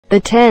The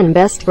 10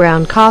 best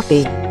ground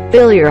coffee.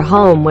 Fill your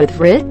home with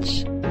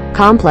rich,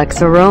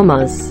 complex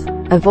aromas.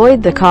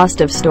 Avoid the cost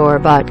of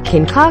store-bought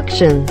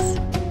concoctions,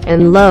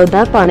 and load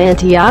up on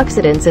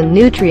antioxidants and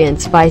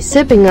nutrients by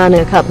sipping on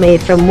a cup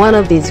made from one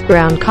of these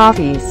ground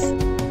coffees.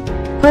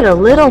 Put a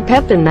little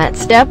pep in that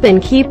step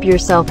and keep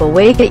yourself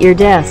awake at your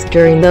desk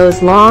during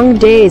those long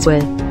days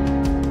with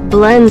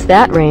blends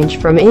that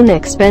range from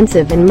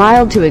inexpensive and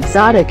mild to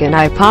exotic and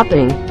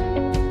eye-popping.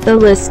 The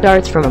list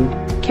starts from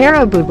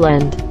Caribou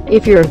Blend.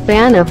 If you're a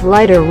fan of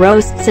lighter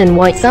roasts and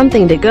want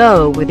something to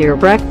go with your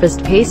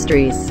breakfast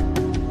pastries,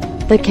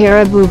 the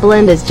Caribou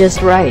Blend is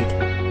just right.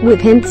 With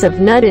hints of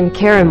nut and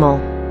caramel,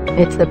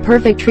 it's the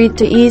perfect treat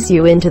to ease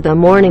you into the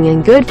morning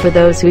and good for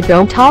those who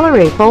don't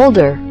tolerate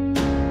bolder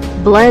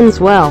blends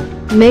well.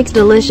 Makes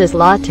delicious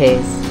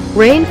lattes.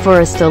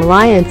 Rainforest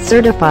Alliance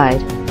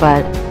certified,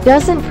 but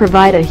doesn't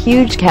provide a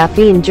huge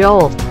caffeine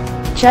jolt.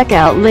 Check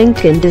out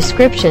link in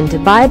description to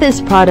buy this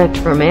product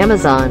from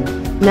Amazon.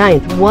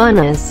 9th one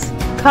is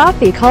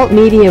Coffee Cult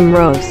Medium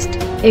Roast.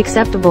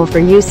 Acceptable for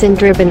use in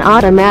drip and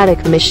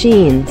automatic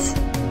machines.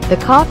 The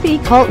Coffee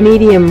Cult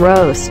Medium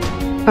Roast,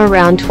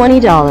 around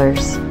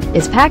 $20,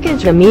 is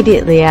packaged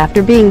immediately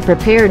after being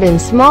prepared in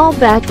small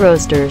batch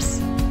roasters.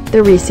 The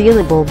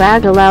resealable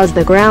bag allows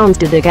the grounds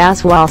to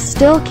degas while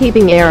still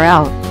keeping air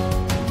out.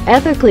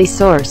 Ethically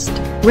sourced,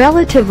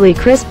 relatively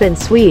crisp and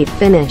sweet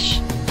finish,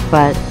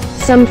 but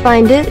some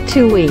find it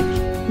too weak.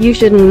 You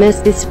shouldn't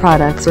miss this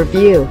product's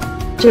review.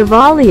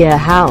 Javalia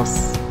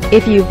House.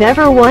 If you've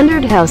ever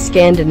wondered how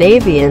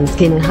Scandinavians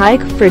can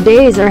hike for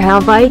days or how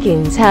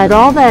Vikings had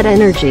all that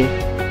energy,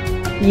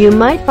 you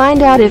might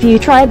find out if you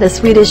try the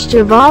Swedish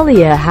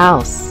Javalia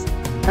House.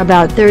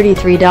 About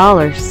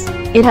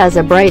 $33. It has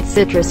a bright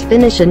citrus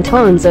finish and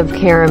tones of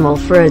caramel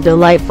for a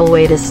delightful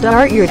way to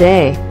start your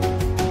day.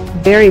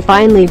 Very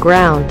finely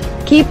ground,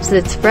 keeps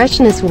its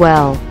freshness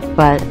well,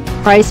 but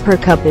price per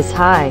cup is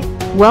high.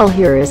 Well,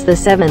 here is the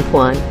 7th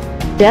one.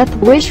 Death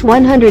Wish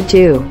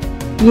 102.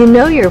 You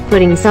know you're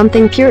putting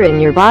something pure in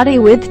your body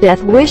with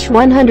Death Wish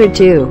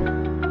 102.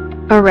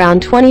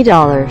 Around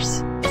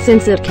 $20,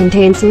 since it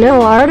contains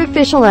no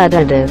artificial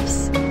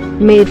additives.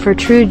 Made for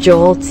true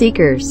jolt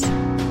seekers.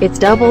 It's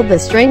double the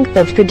strength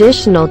of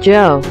traditional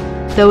Joe,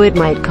 though it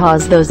might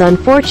cause those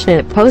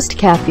unfortunate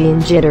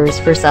post-caffeine jitters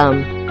for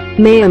some.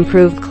 May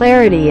improve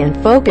clarity and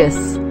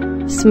focus.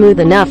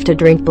 Smooth enough to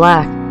drink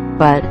black,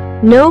 but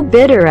no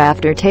bitter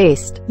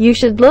aftertaste. You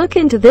should look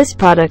into this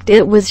product,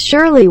 it was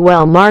surely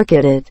well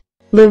marketed.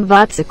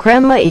 Lavazza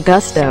Crema e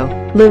Gusto.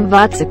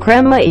 Lavazza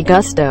Crema e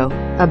Gusto,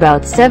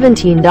 about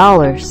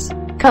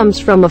 $17. Comes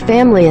from a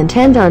family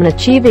intent on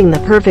achieving the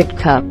perfect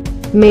cup.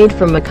 Made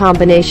from a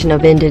combination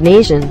of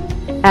Indonesian,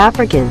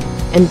 African,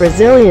 and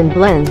Brazilian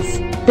blends,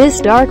 this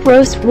dark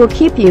roast will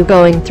keep you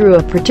going through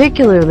a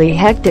particularly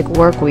hectic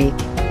work week.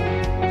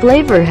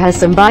 Flavor has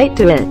some bite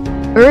to it.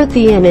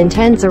 Earthy and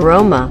intense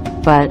aroma,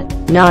 but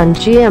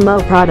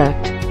non-GMO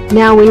product.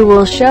 Now we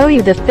will show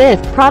you the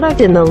 5th product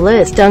in the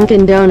list,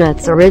 Dunkin'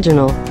 Donuts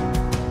Original.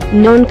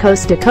 Known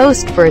coast to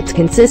coast for its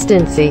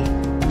consistency,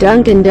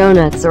 Dunkin'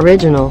 Donuts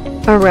Original,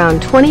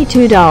 around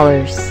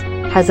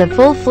 $22, has a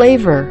full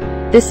flavor.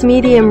 This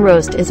medium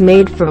roast is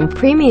made from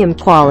premium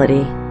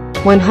quality,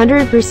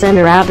 100%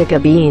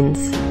 Arabica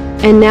beans.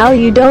 And now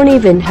you don't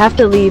even have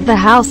to leave the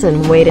house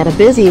and wait at a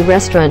busy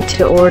restaurant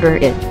to order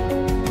it.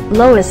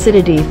 Low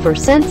acidity for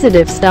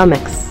sensitive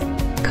stomachs.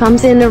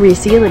 Comes in a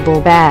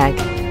resealable bag,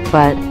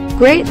 but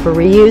great for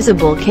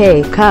reusable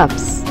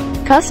K-cups.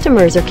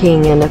 Customers are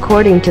king, and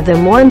according to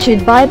them one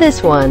should buy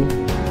this one.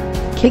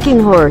 Kicking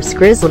Horse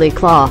Grizzly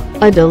Claw,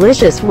 a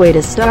delicious way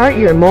to start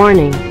your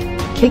morning.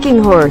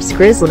 Kicking Horse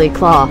Grizzly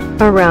Claw,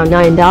 around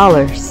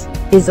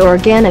 $9, is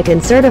organic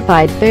and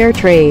certified fair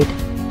trade,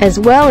 as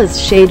well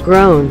as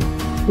shade-grown,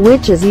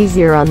 which is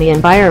easier on the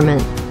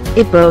environment.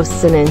 It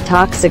boasts an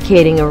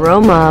intoxicating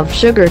aroma of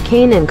sugar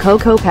cane and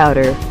cocoa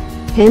powder.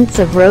 Hints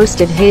of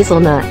roasted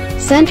hazelnut.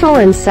 Central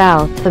and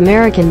South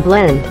American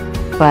blend,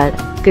 but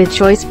good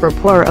choice for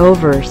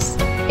pour-overs.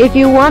 If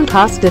you want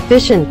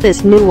cost-efficient,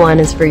 this new one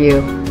is for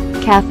you.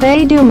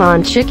 Café du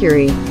Monde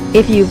Chicory.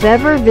 If you've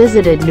ever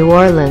visited New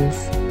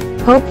Orleans,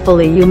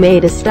 hopefully you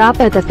made a stop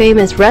at the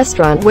famous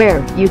restaurant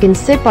where you can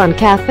sip on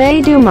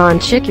Café du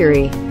Monde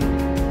Chicory.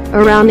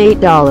 Around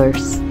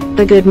 $8.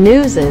 The good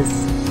news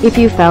is, if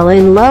you fell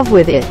in love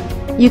with it,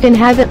 you can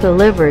have it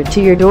delivered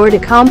to your door to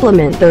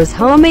complement those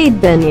homemade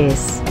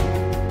beignets.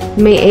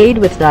 May aid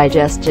with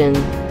digestion.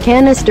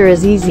 Canister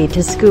is easy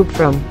to scoop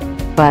from,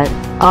 but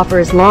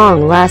offers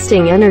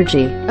long-lasting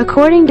energy.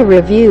 According to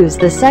reviews,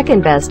 the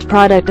second best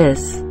product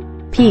is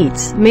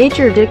Peet's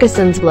Major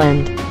Dickinson's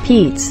Blend.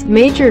 Peet's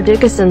Major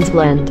Dickinson's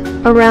Blend,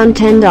 around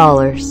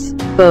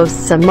 $10,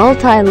 boasts a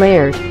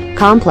multi-layered,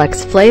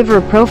 complex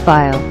flavor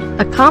profile,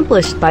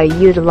 accomplished by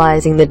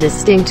utilizing the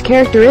distinct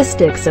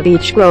characteristics of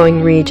each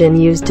growing region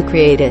used to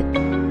create it.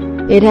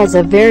 It has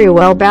a very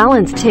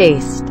well-balanced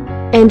taste,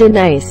 and a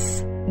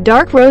nice,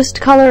 dark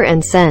roast color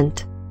and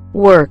scent.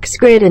 Works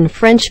great in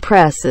French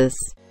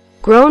presses.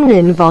 Grown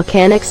in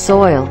volcanic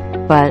soil,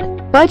 but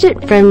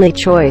Budget-friendly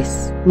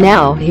choice.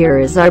 Now here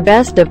is our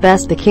best of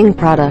best the King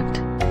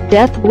product.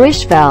 Death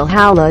Wish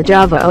Valhalla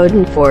Java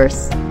Odin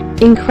Force.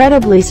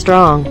 Incredibly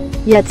strong,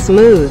 yet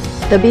smooth.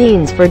 The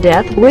beans for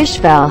Death Wish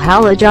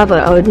Valhalla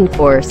Java Odin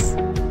Force.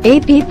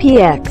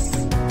 APPX.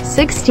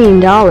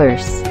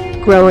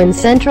 $16. Grow in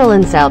Central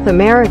and South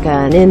America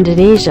and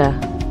Indonesia.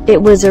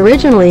 It was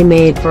originally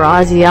made for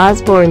Ozzy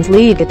Osbourne's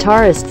lead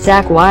guitarist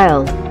Zakk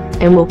Wylde,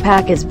 and will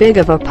pack as big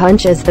of a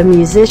punch as the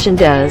musician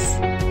does.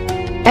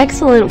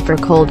 Excellent for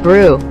cold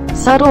brew,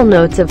 subtle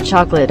notes of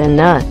chocolate and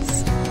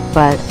nuts,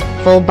 but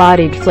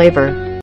full-bodied flavor.